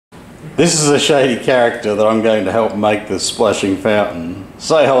This is a Shady character that I'm going to help make the splashing fountain.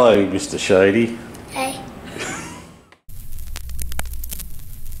 Say hello, Mr. Shady. Hey.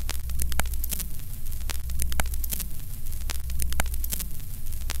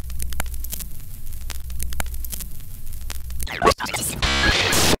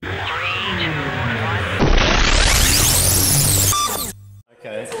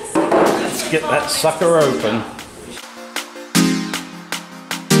 Okay, let's get that sucker open.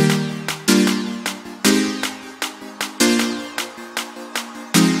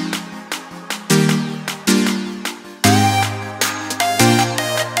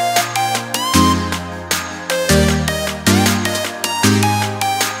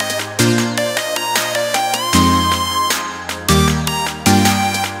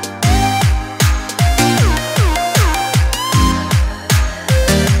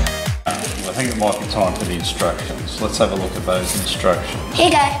 I think it might be time for the instructions. Let's have a look at those instructions. Here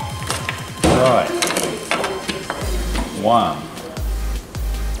you go. Right. 1.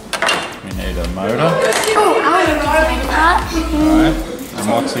 We need a motor. Oh, I want to do that. Right. And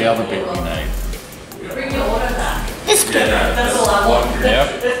what's the other bit we need? This bit. Yep.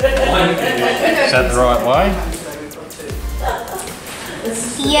 Is that the right way?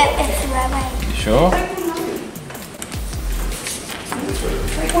 Yep, it's the right way. You sure?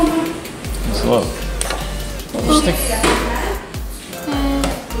 Let's look. Stick.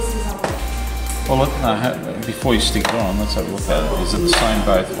 Well, look, no, before you stick it on, let's have a look at it. Is it the same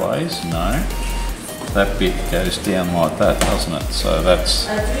both ways? No. That bit goes down like that, doesn't it? So that's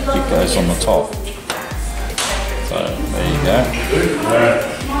it goes on the top. So there you go.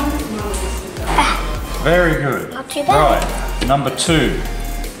 Very good. Not too bad. Right, number 2.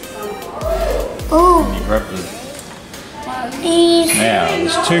 Ooh. Can you grab the... These. Now,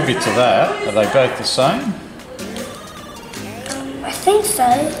 there's 2 bits of that. Are they both the same? I think so.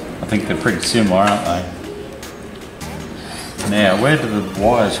 I think they're pretty similar, aren't they? Now, where do the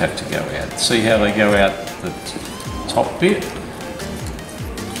wires have to go out? See how they go out the top bit?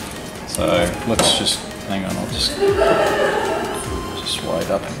 So let's just, hang on, I'll just wait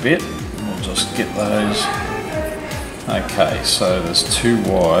up a bit and we'll just get those. Okay, so there's 2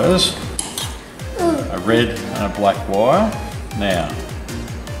 wires, a red and a black wire. Now.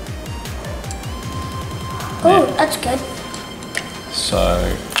 Oh, that's good. So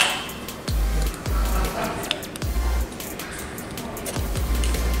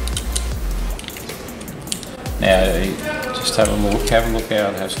now just have a look how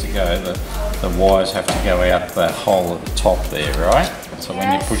it has to go. The wires have to go out that hole at the top there, right? So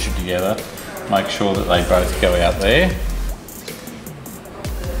when you push it together, make sure that they both go out there.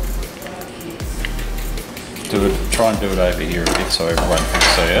 Try and do it over here a bit so everyone can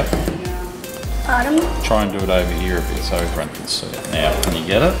see it. Bottom. Try and do it over here a bit so everyone can see it. Now, can you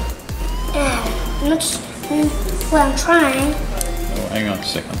get it? Well, I'm trying. Oh, hang on a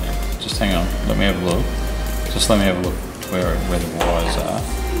second there. Just hang on. Let me have a look. Just let me have a look where the wires are.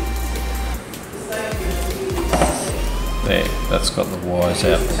 There, that's got the wires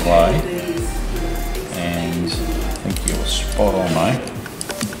out the way. And I think you're spot on, mate.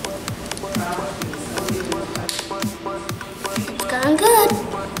 It's going good.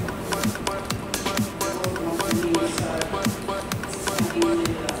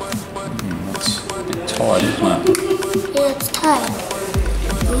 That's a bit tight, isn't it? Yeah, it's tight.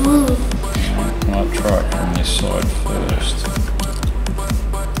 Ooh. I might try it from this side first.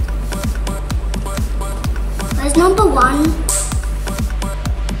 Where's number 1? I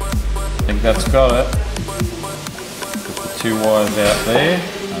think that's got it. Put the 2 wires out there,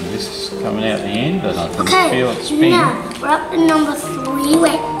 and this is coming out the end, and I can feel it spin. Now, we're up to number 3.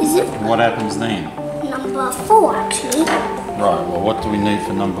 Wait, is it? What happens then? Number 4, actually. Right, well, what do we need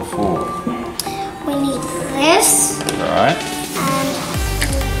for number 4? We need this. Right. And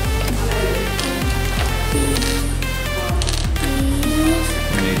these.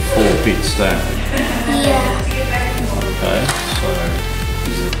 We need 4 bits, don't we? Yeah. Okay, so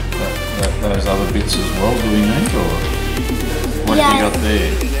is it those other bits as well do we need, or what have you got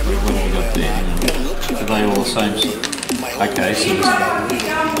there? What have you got there? Are they all the same? Okay, so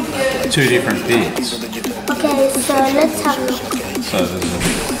there's 2 different bits. Okay, so let's have a look. So there's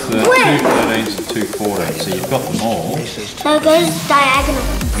 2 13s and 2 14s, so you've got them all. So it goes diagonal.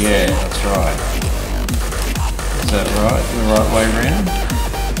 Yeah, that's right. Is that right? The right way around?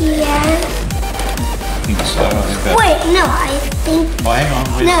 Yeah. I think so. I think that. Wait, no, I think. Oh, hang on.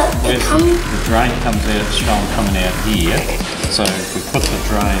 No, the drain comes out, it's shown coming out here. So if we put the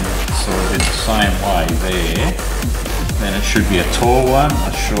drain sort of in the same way there, then it should be a tall one,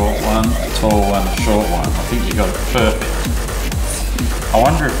 a short one, a tall one, a short one. I think you got it perfect. I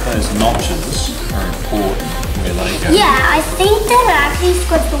wonder if those notches are important where they go. Yeah, I think that it actually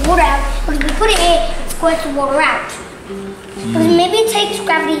squirts the water out. Because we put it in, it squirts the water out. Because maybe it takes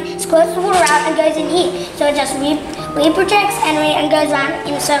gravity, squirts the water out and goes in here. So it just re-projects and goes around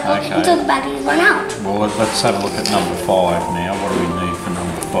in a circle until the batteries run out. Well, let's have a look at number 5 now. What do we need for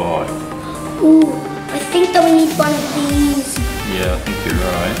number 5? Ooh, I think that we need one of these. Yeah, I think you're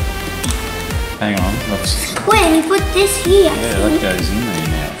right. Hang on, let's... Wait, we put this here. Yeah, that goes in there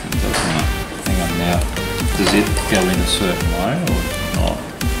now, doesn't it? Hang on now. Does it go in a certain way or not?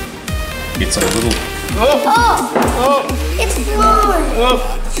 It's a little... Oh! It's gone!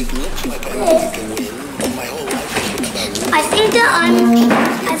 I think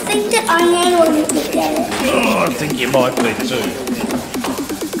that I'm going to get it. Oh, I think you might be too.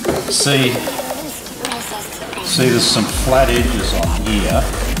 See, there's some flat edges on here,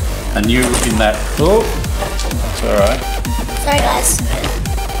 and you look in that. Oh, that's all right. Sorry, guys.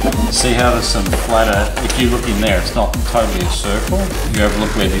 See how there's some flatter. If you look in there, it's not totally a circle. You have a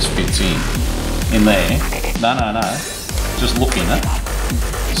look where this fits in. In there. No. Just look in it.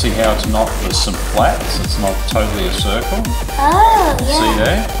 See how it's not. There's some flats. It's not totally a circle. Oh, yeah. See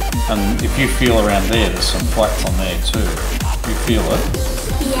there? And if you feel around there, there's some flats on there too. You feel it?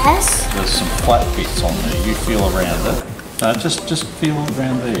 Yes. There's some flat bits on there. You feel around it. No, just feel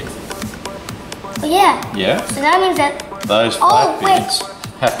around there. Oh, yeah. Yeah? So that means that... Those flat bits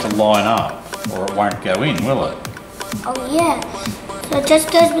have to line up or it won't go in, will it? Oh, yeah. So it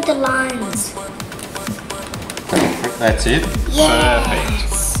just goes with the lines. That's it?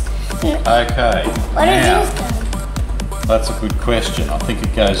 Yes. Perfect. Okay. What does now, this go? that's a good question. I think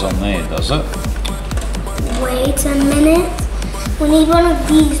it goes on there, does it? Wait a minute. We need one of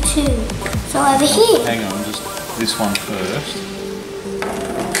these too. So over here. Hang on, just this one first.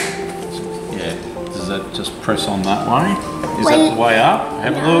 Yeah. Does that just press on that way? Is that the way up?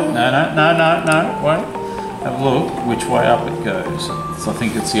 Have a look. No. Wait. Have a look which way up it goes. So I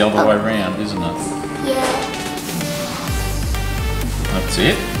think it's the other way around, isn't it? Yeah. That's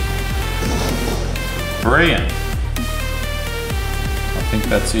it. Brilliant. I think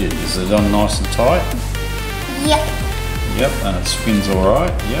that's it. Is it on nice and tight? Yep. Yep, and it spins all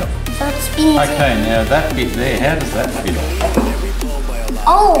right. Yep. So it spins. Okay, now that bit there, how does that fit on?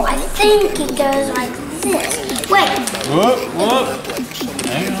 Oh, I think it goes like this. Wait. Whoop.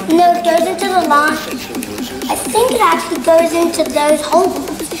 Hang on. No, it goes into the line. I think it actually goes into those holes.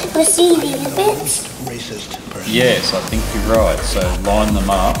 You see these bits? Yes, I think you're right. So line them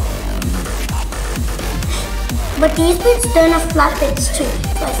up. But these bits don't have flat bits too.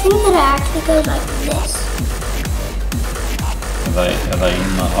 So I think that it actually goes like this. Are they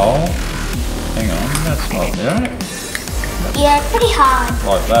in the hole? Hang on, that's not there. Yeah, pretty hard.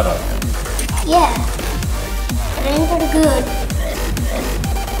 Like that, I think. Yeah. But it ain't pretty good.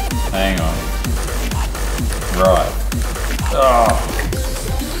 Hang on. Right. Oh,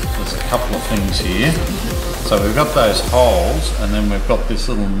 there's a couple of things here. So we've got those holes, and then we've got this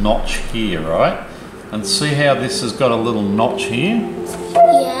little notch here, right? And see how this has got a little notch here?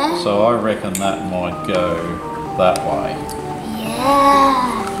 Yeah. So I reckon that might go that way.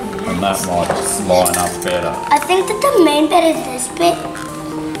 Yeah. And that might line up better. I think that the main bit is this bit.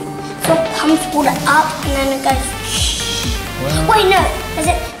 So it pumps water up and then it goes shh. Well, wait, no. Is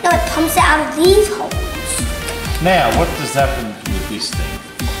it? No, it pumps it out of these holes. now, what does happen with this thing?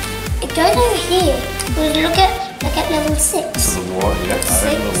 It goes over here. Look at level 6. To the wire, yeah,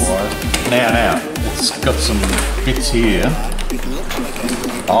 over the wire. Now, it's got some bits here.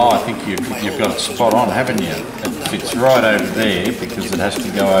 Oh, I think you've got it spot on, haven't you? It fits right over there because it has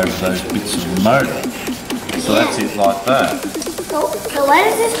to go over those bits of the motor. So that's it like that. So where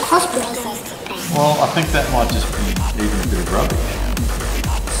does this hospital go? Well, I think that might just be even a bit of rubbish.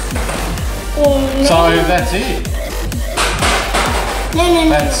 So that's it. No.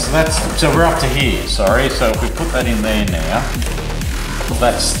 That's so we're up to here, sorry. So if we put that in there now,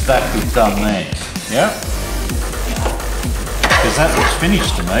 that's that we've done there. Yeah? Because that looks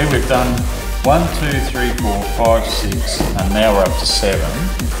finished to me. We've done 1, 2, 3, 4, 5, 6, and now we're up to 7.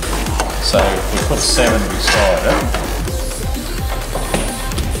 So if we put 7 beside it,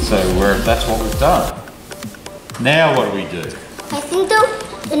 so that's what we've done. Now what do we do? I think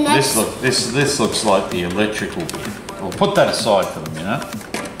the next... This looks like the electrical bit. We'll put that aside for the minute.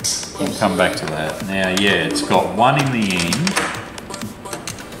 We'll come back to that. Now, yeah, it's got one in the end.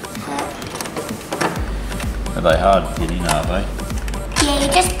 Are they hard to get in, are they? Yeah, you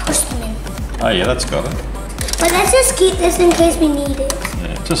just push them in. Oh yeah, that's got it. But let's just keep this in case we need it.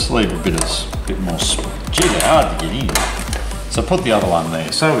 Yeah, just leave a bit more space. Gee, they're hard to get in. So put the other one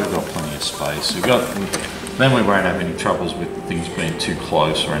there. So we've got plenty of space. We've Then we won't have any troubles with things being too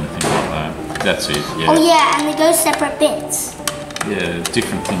close or anything like that. That's it, yeah. Oh yeah, and they go separate bits. Yeah,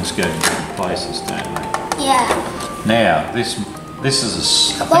 different things go to different places, don't they? Yeah. Now, this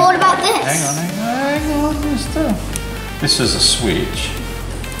is a... Well, what about this? Hang on, mister. This is a switch.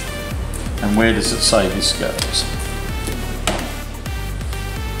 And where does it say this goes?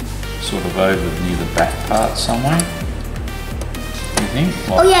 Sort of over near the back part somewhere. You think?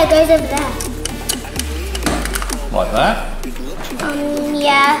 Oh yeah, it goes over there. Like that?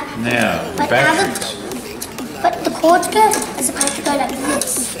 Yeah. Now, the But batteries. But the cords are supposed to go like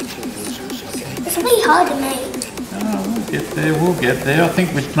this. It's really hard to make. Oh, we'll get there. I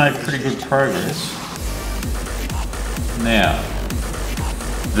think we've made pretty good progress. Now,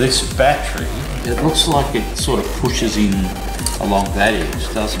 this battery, it looks like it sort of pushes in along that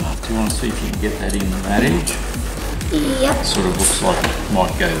edge, doesn't it? Do you want to see if you can get that in that edge? Yep. It sort of looks like it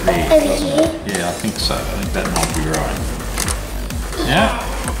might go there. Over here? Yeah, I think so. I think that might be right. Yeah.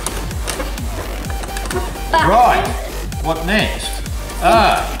 But Right. What next?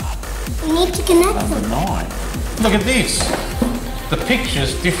 we need to connect Number them. 9. Look at this. The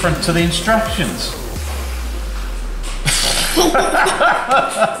picture's different to the instructions.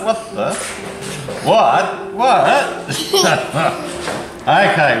 What the? What?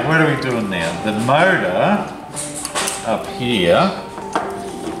 Okay, what are we doing now? The motor up here.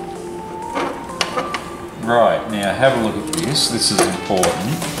 Right, now have a look at this. This is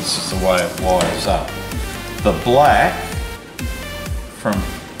important. This is the way it wires up. The black from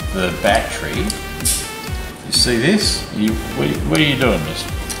the battery. You see this? What are you doing,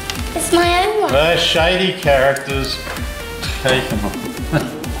 mister? It's my own one. Those shady characters. Take them off.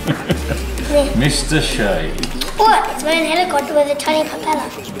 Mr. Shady. What? It's my own helicopter with a tiny propeller.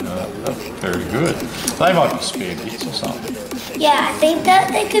 That's very good. They might be spare bits or something. Yeah, I think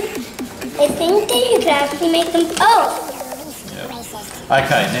that they could. I think that you could actually make them. Oh. Yeah.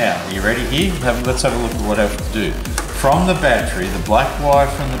 Okay, now are you ready here? Let's have a look at what I have to do. From the battery, the black wire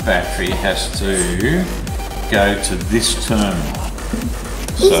from the battery has to go to this terminal.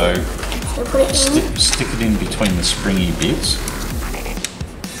 So Put it in. stick it in between the springy bits.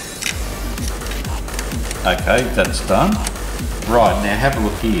 Okay, that's done. Right, now have a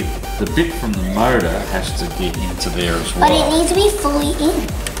look here. The bit from the motor has to get into there as well. But it needs to be fully in.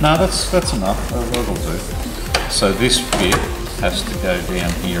 No, that's enough. That'll do. So this bit has to go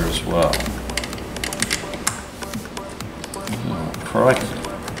down here as well. Oh, crikey.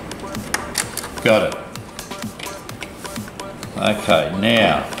 Got it. Okay,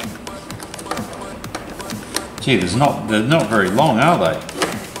 now. Gee, they're not very long, are they?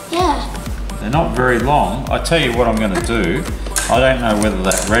 Yeah. They're not very long. I tell you what I'm going to do. I don't know whether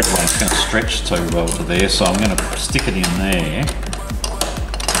that red one's going to stretch too well to there, so I'm going to stick it in there.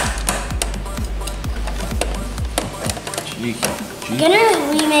 I'm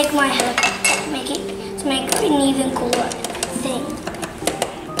gonna remake my helicopter, make it an even cooler thing.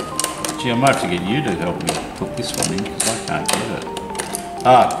 Gee, I might have to get you to help me put this one in because I can't get it.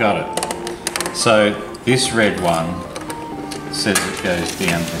 Ah, got it. So this red one says it goes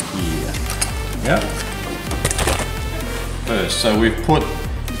down to here. Yep. First, so we've put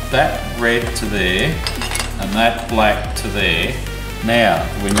that red to there and that black to there. Now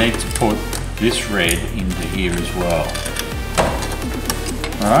we need to put this red into here as well.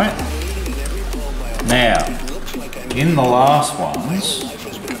 Alright? Now, in the last ones,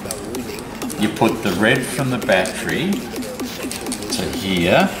 you put the red from the battery to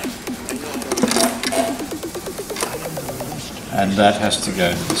here, and that has to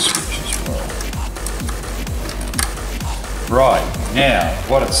go to the switch as well. Right, now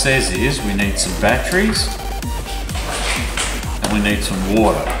what it says is we need some batteries and we need some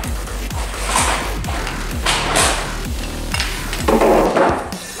water.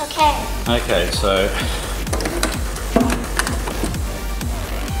 Okay, so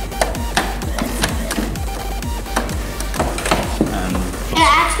it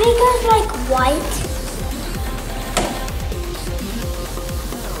actually goes like white.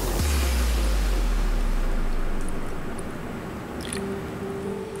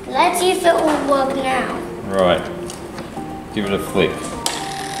 Let's see if it will work now. right, give it a flick.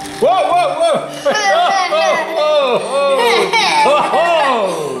 Whoa, whoa, whoa!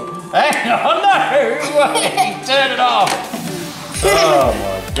 Hang on, no! Wait, turn it off! Oh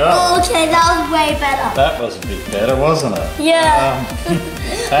my god. Okay, that was way better. That was a bit better, wasn't it? Yeah.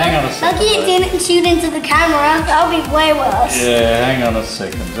 Hang on a second. Lucky it didn't shoot into the camera. That would be way worse. Yeah, hang on a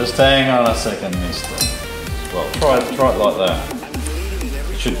second. Just hang on a second, mister. Well, try it like that.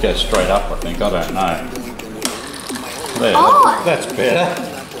 It should go straight up, I think. I don't know. There, Oh. that's better.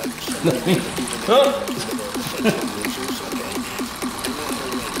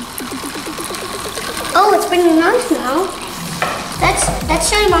 Oh, it's pretty nice now. That's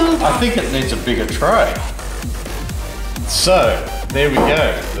showing Mum and Dad. I think it needs a bigger tray. So, there we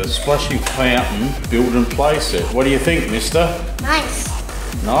go. The splashing fountain build and play set. What do you think, mister? Nice.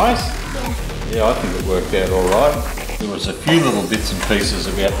 Nice? Yeah. Yeah, I think it worked out alright. There was a few little bits and pieces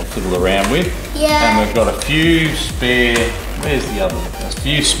about to fiddle around with. Yeah. And we've got a few spare, where's the other? A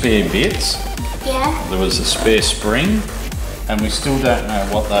few spare bits. Yeah. There was a spare spring. And we still don't know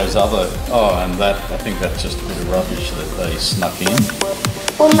what those other, and that, I think that's just a bit of rubbish that they snuck in.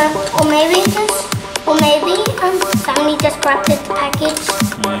 Or maybe somebody just corrupted the package.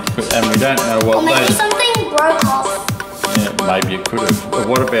 Yeah, and we don't know what Or maybe those... something broke off. Yeah, maybe it could have. But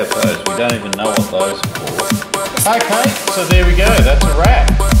what about those? We don't even know what those are for. Okay, so there we go. That's a wrap.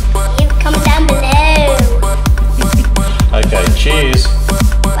 Leave a comment down below. Okay, cheers.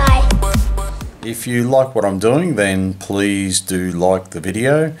 Bye. If you like what I'm doing, then please do like the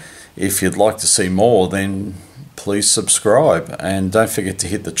video. If you'd like to see more, then please subscribe. And don't forget to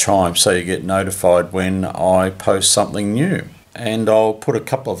hit the chime so you get notified when I post something new. And I'll put a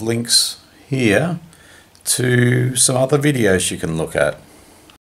couple of links here to some other videos you can look at.